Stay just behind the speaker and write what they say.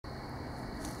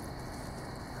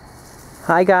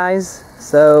Hi guys,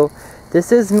 so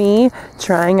this is me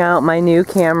trying out my new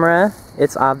camera.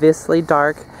 It's obviously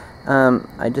dark.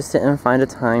 I just didn't find a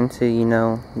time to,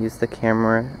 use the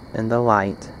camera and the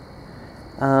light.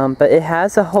 But it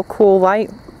has a whole cool light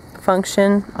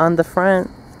function on the front.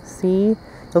 See?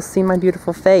 You'll see my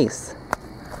beautiful face.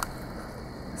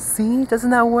 See?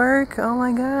 Doesn't that work? Oh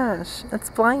my gosh,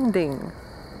 it's blinding.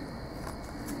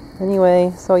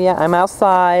 Anyway, so yeah, I'm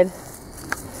outside.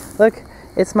 Look,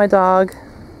 it's my dog.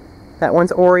 That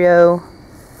one's Oreo.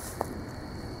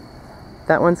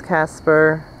 That one's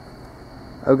Casper.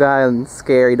 Oh god,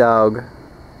 scary dog.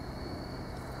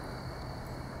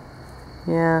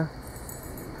 Yeah.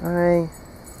 Alright.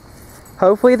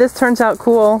 Hopefully this turns out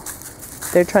cool.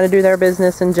 They're trying to do their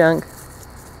business in junk.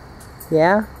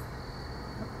 Yeah?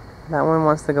 That one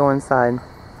wants to go inside.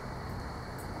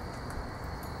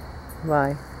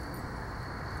 Bye.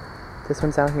 This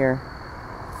one's out here.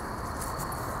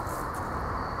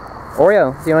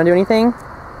 Oreo, do you want to do anything? Do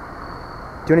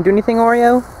you want to do anything,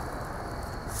 Oreo?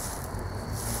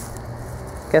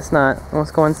 Guess not. Let's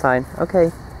go inside.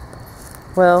 Okay.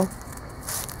 Well,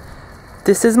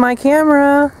 this is my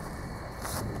camera.